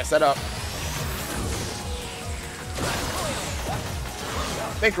 mess that up.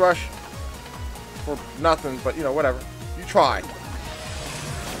 Thanks, Rush. For nothing, but you know, whatever. You try.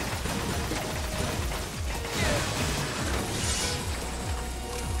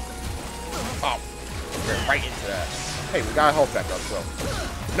 Oh, right into that. Hey, we got a health back up, so.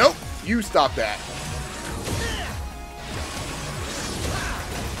 Nope, you stop that.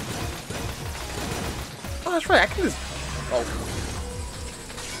 Oh, that's right. I can just. Oh.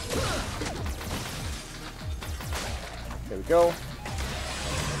 There we go.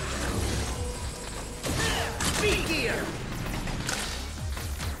 Speed gear.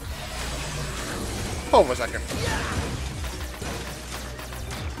 Hold on a second.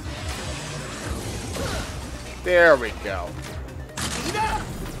 There we go. Speed up.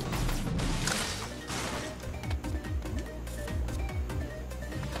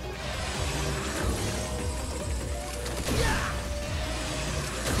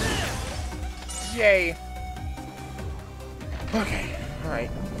 Yay. Okay. Alright.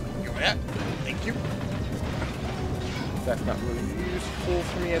 Give me that. Thank you. That's not really useful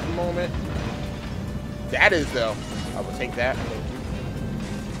for me at the moment. That is, though. I will take that. Thank you.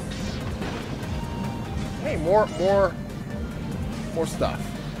 Hey, more stuff.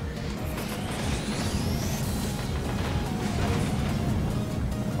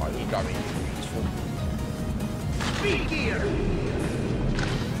 Oh, he got me useful. Speed gear.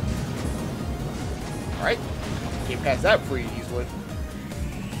 Alright. Can't pass that pretty easily.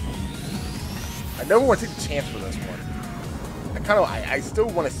 I never want to take a chance for this one. I still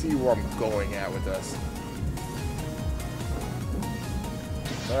want to see where I'm going at with this.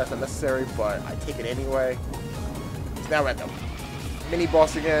 No, that's unnecessary, but I take it anyway. So now we're at the mini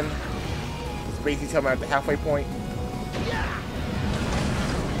boss again. It's basically telling me I'm at the halfway point.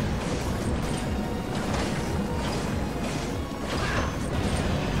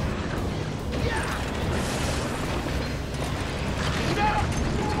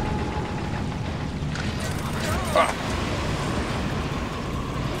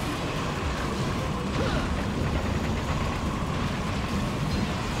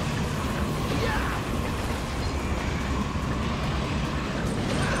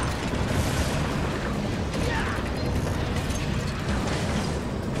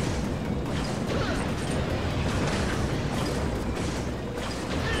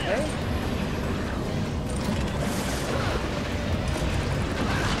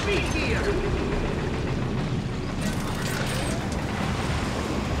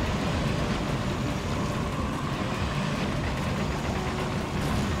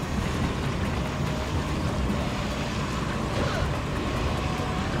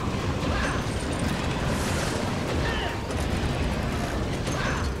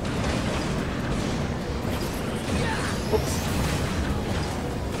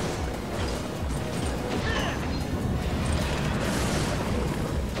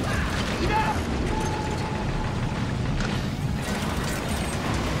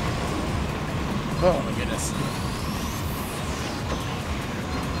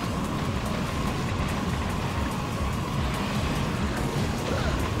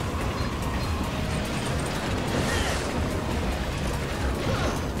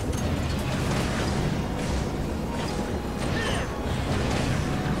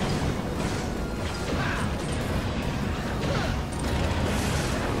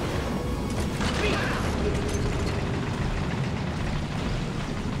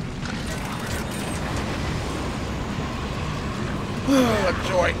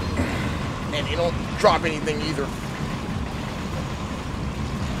 Joy. And they don't drop anything either.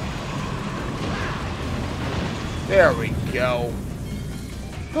 There we go.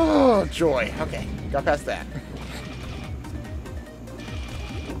 Oh, joy. Okay, got past that.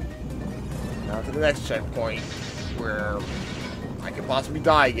 Now to the next checkpoint, where I could possibly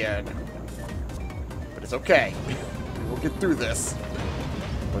die again. But it's okay. We'll get through this.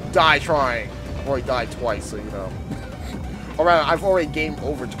 But die trying. I've already died twice, so you know. Or rather, I've already game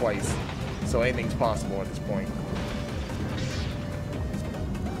over twice. So anything's possible at this point.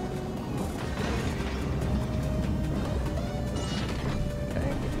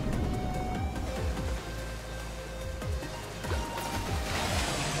 Okay.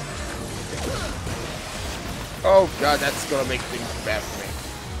 Oh god, that's gonna make things bad for me.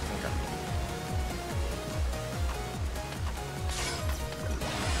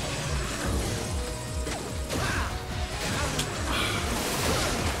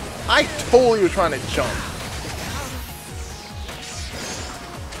 I totally was trying to jump.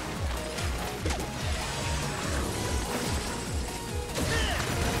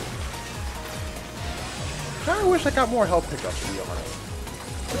 I kinda wish I got more health pickups, to be honest.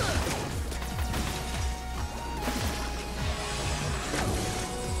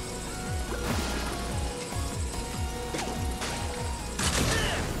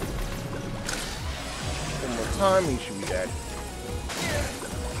 One more time, he should be dead.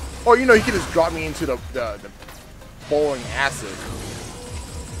 Or, you know, he could just drop me into the boiling acid.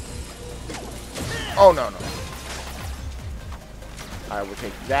 Oh, no. I will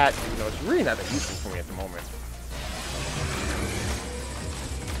take that, even though it's really not that useful for me at the moment.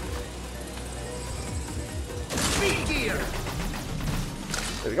 Speed gear.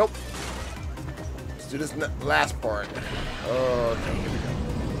 There we go. Let's do this last part. Okay, here we go.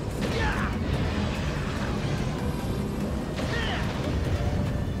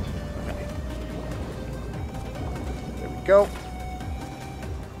 Go.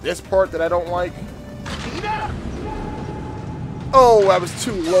 This part that I don't like. Oh, I was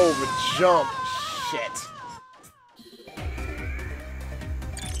too low of a jump. Shit.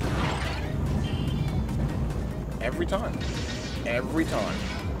 Every time. Every time.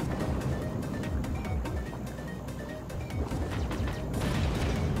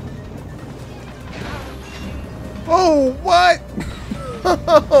 Oh, what?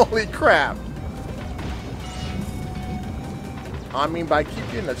 Holy crap. I mean, by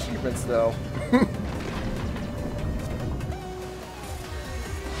keeping achievements, though.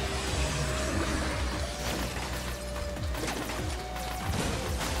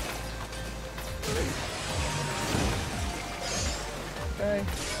 Okay.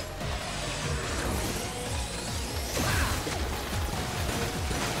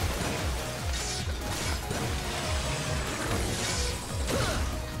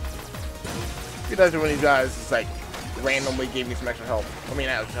 He does it when he dies. It's like randomly gave me some extra health. I mean,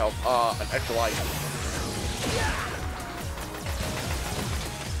 extra health. An extra life.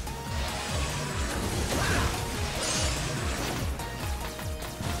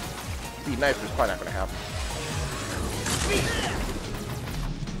 Be nice, but it's probably not gonna happen.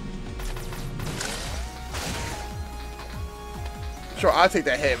 Sure, I'll take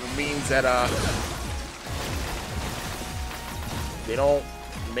that hit. It means that they don't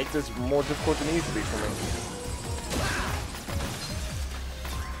make this more difficult than it needs to be for me.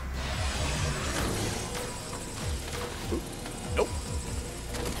 Nope.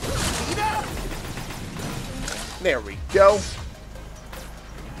 There we go.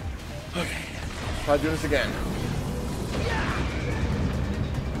 Okay. Try doing this again.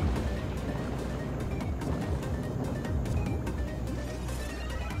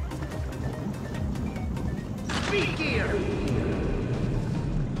 Speed gear.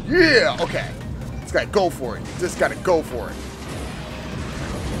 Yeah, okay. Just gotta go for it. Just gotta go for it.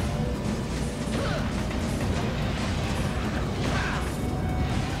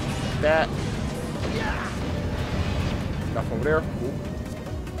 That. Nothing over there. Ooh.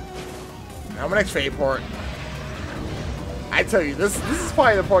 Now my next favorite part. I tell you, this is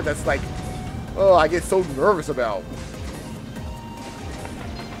probably the part that's like, oh, I get so nervous about.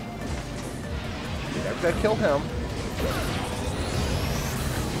 After I kill him.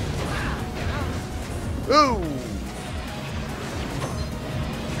 Ooh!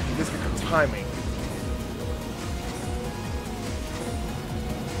 I can just get the timing.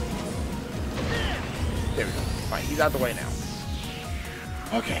 There we go. Alright, he's out the way now.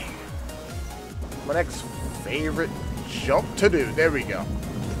 Okay. My next favorite jump to do. There we go.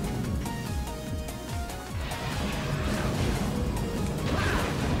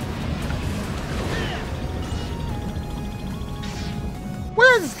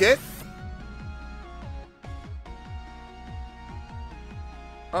 That's a skit.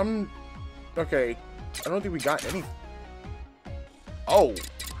 Okay. I don't think we got any. Oh.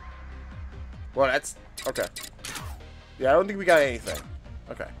 Well, that's okay. Yeah, I don't think we got anything.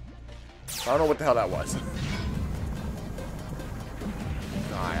 Okay. I don't know what the hell that was.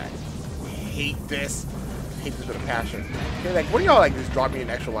 God, I hate this. I hate this with a passion. Okay, like, what do y'all like? Just drop me an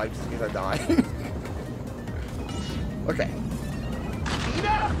extra life just in case I die. Okay.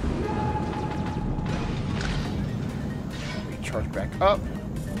 Recharge back up.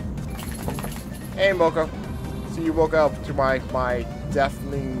 Hey, Mocha. So you woke up to my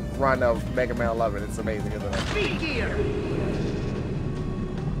deafening run of Mega Man 11. It's amazing, isn't it? Be here.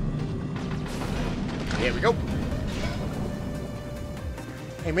 Here we go.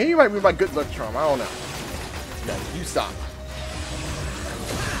 Hey, maybe you might be my good luck charm. I don't know. No, you stop.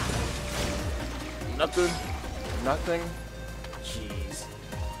 Nothing. Nothing. Jeez.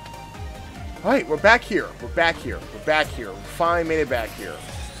 Alright, we're back here. We're back here. We're back here. We finally made it back here.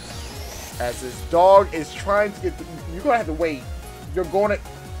 As this dog is trying to get... You're going to have to wait. You're going to...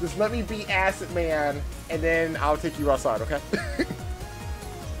 Just let me be Acid Man, and then I'll take you outside, okay? But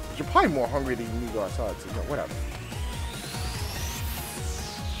you're probably more hungry than you need to go outside, so no, whatever.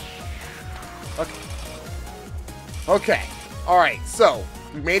 Okay. Okay. Alright, so,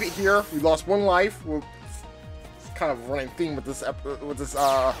 we made it here. We lost one life. We're kind of running theme with this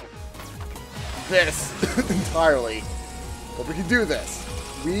entirely. But we can do this.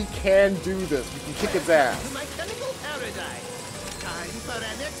 We can do this. We can kick its ass. To my chemical paradise. Time for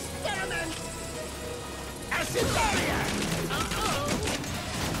an experiment. Acidoria.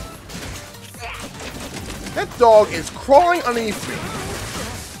 That dog is crawling underneath me.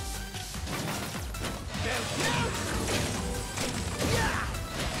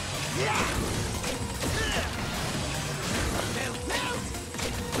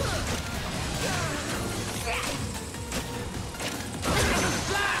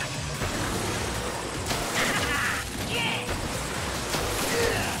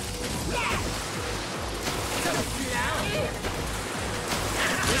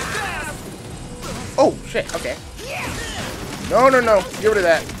 Oh, shit, okay. No, no, no. Get rid of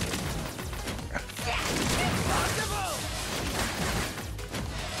that.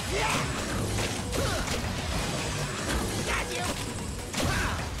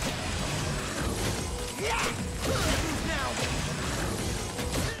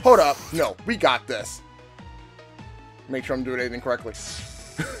 Hold up. No, we got this. Make sure I'm doing everything correctly.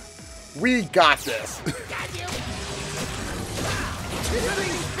 We got this.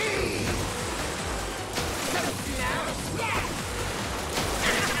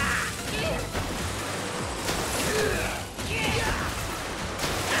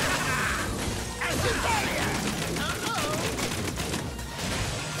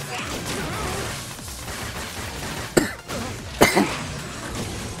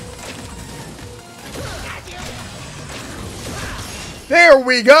 There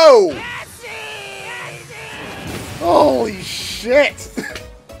we go! Holy shit!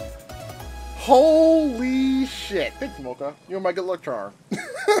 Holy shit! Thanks, Mocha. You're my good luck charm.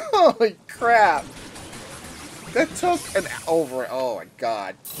 Holy crap! That took an over. Oh my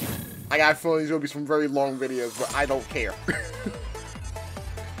god. I got a feeling these will be some very long videos, but I don't care.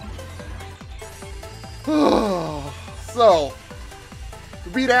 So,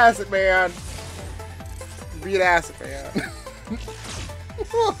 we beat Acid Man. We beat Acid Man.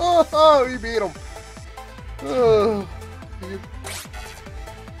 We beat him.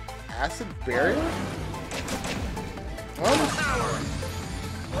 Acid barrier? What?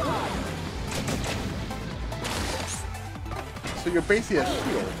 So you're basically a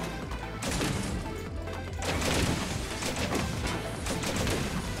shield.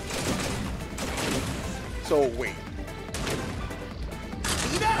 So wait.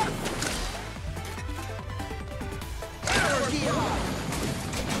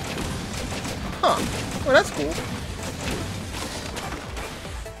 Huh. Well, that's cool.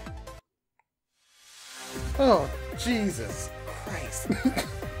 Oh, Jesus Christ.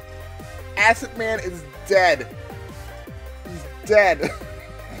 Acid Man is dead. He's dead.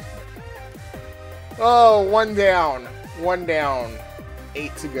 Oh, one down. One down.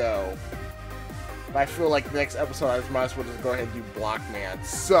 8 to go. But I feel like the next episode I might as well just go ahead and do Block Man.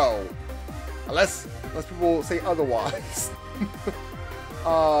 So, unless people say otherwise.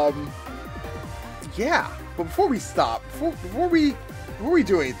 Yeah, but before we stop, before we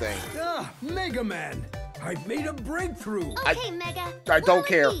do anything. Mega Man, I've made a breakthrough. Okay, Mega. I don't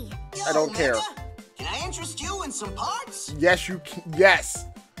care. I don't care. Can I interest you in some parts? Yes, you can. Yes.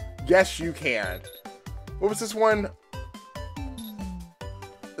 Yes, you can. What was this one?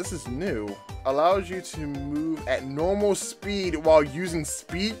 This is new. Allows you to move at normal speed while using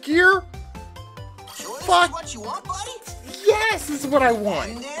speed gear? Sure this Fuck. is what you want, buddy? Yes, this is what I want.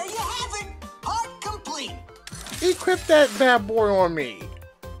 And there you have it. Part complete. Equip that bad boy on me.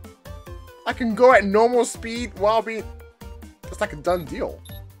 I can go at normal speed while being... It's like a done deal.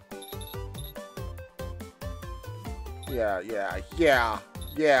 Yeah.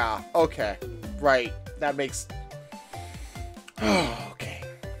 Okay. Right. That makes...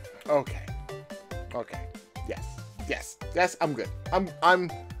 Okay. Yes, I'm good. I'm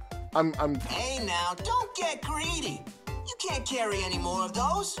Hey now, don't get greedy. You can't carry any more of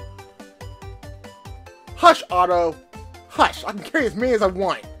those. Hush, Otto. Hush. I can carry as many as I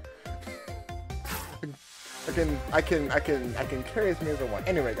want. I can carry as many as I want.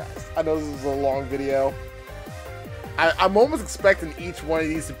 Anyway, guys, I know this is a long video. I'm almost expecting each one of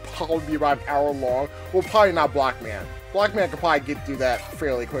these to probably be about an hour long. Well, probably not Blockman. Blockman could probably get through that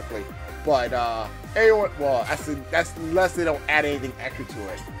fairly quickly. But, everyone, well, that's unless they don't add anything extra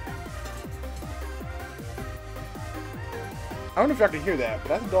to it. I don't know if y'all can hear that, but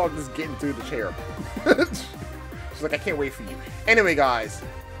that's a dog just getting through the chair. She's like, I can't wait for you. Anyway, guys,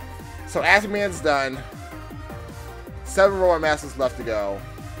 so Acid Man's done. 7 Robot Masters left to go.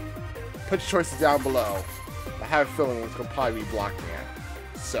 Put your choices down below. I have a feeling it's gonna probably be Blockman.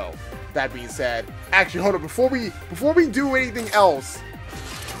 So, that being said, actually, hold up, before we do anything else,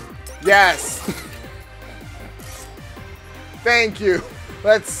 yes, thank you.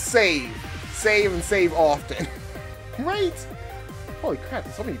 Let's save and save often, right? Holy crap,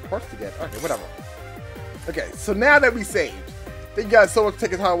 there's so many parts to get. Okay, whatever. Okay, so now that we saved, thank you guys so much for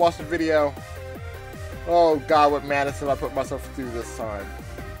taking time to watch the video. Oh god, what madness have I put myself through this time?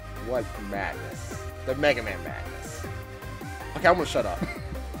 What madness? The Mega Man madness. Okay, I'm gonna shut up.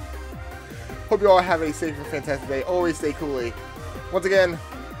 Hope you all have a safe and fantastic day. Always stay cooly. Once again,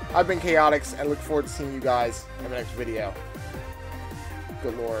 I've been Chaotix and look forward to seeing you guys in the next video.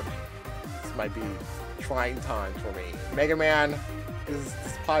 Good lord. This might be trying times for me. Mega Man, this is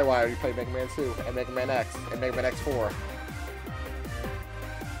probably why I already played Mega Man 2 and Mega Man X and Mega Man X4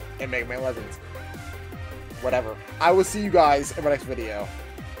 and Mega Man Legends. Whatever. I will see you guys in my next video.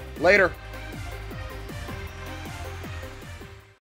 Later.